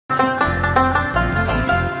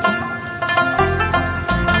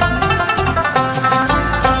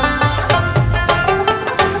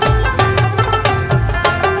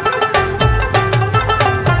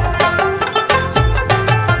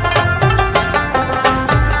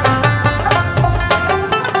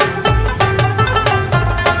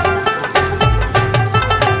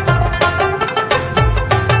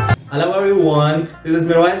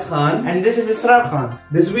Khan. And this is Israr Khan.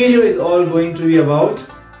 This video is all going to be about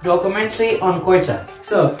Documentary on Quetta.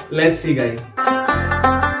 So, let's see guys.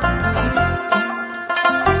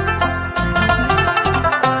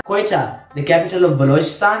 Quetta, the capital of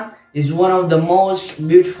Balochistan, is one of the most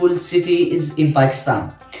beautiful cities in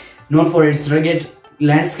Pakistan. Known for its rugged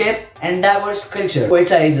landscape and diverse culture,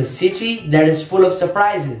 Quetta is a city that is full of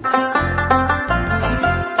surprises.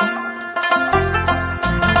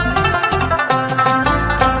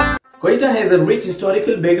 Quetta has a rich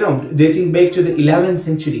historical background dating back to the 11th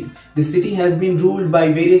century. The city has been ruled by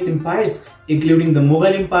various empires, including the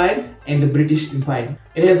Mughal Empire and the British Empire.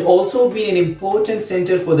 It has also been an important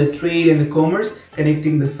center for the trade and the commerce,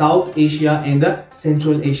 connecting the South Asia and the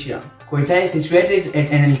Central Asia. Quetta is situated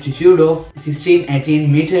at an altitude of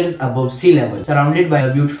 1618 meters above sea level, surrounded by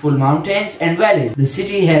beautiful mountains and valleys. The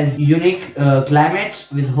city has unique climate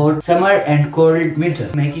with hot summer and cold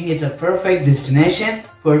winter, making it a perfect destination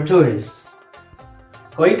for tourists.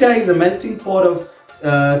 Quetta is a melting pot of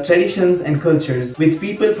traditions and cultures, with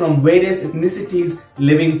people from various ethnicities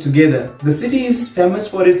living together. The city is famous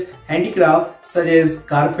for its handicrafts such as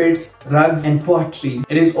carpets, rugs and pottery.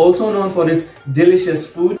 It is also known for its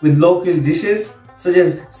delicious food with local dishes such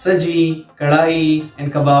as saji, kadai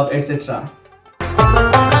and kebab, etc.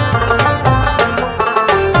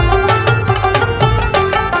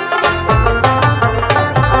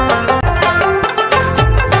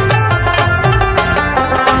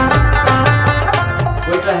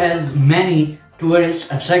 Has many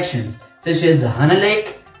tourist attractions such as Hana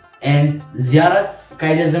Lake and Ziyarat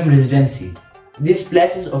Qaidazm Residency. These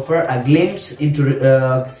places offer a glimpse into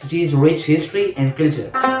the city's rich history and culture.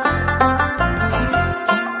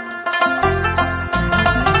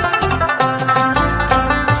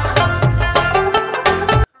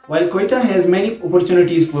 While Quetta has many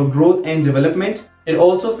opportunities for growth and development, it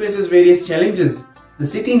also faces various challenges. The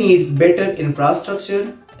city needs better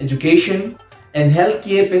infrastructure, education, and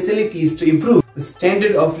healthcare facilities to improve the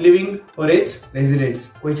standard of living for its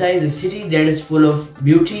residents. Quetta is a city that is full of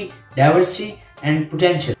beauty, diversity, and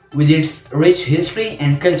potential. With its rich history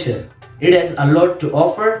and culture, it has a lot to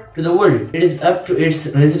offer to the world. It is up to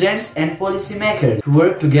its residents and policymakers to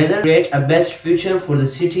work together to create a best future for the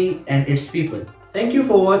city and its people. Thank you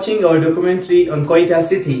for watching our documentary on Quetta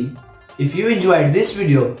City. If you enjoyed this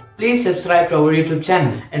video, please subscribe to our YouTube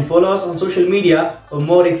channel and follow us on social media for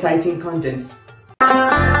more exciting contents.